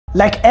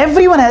Like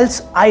everyone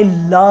else, I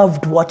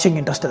loved watching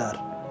Interstellar.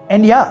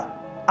 And yeah,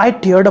 I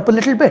teared up a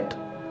little bit.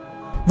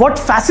 What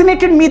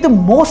fascinated me the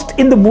most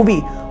in the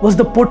movie was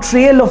the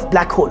portrayal of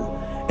black hole.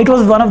 It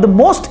was one of the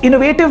most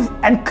innovative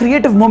and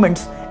creative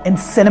moments in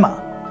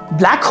cinema.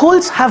 Black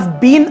holes have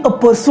been a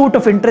pursuit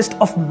of interest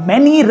of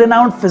many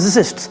renowned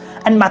physicists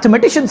and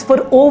mathematicians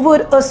for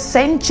over a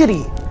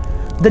century.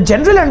 The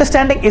general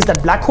understanding is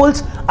that black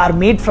holes are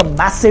made from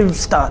massive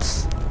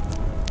stars.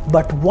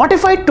 But what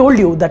if I told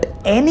you that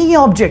any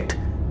object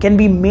can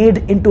be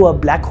made into a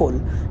black hole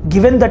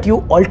given that you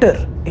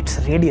alter its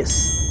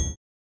radius?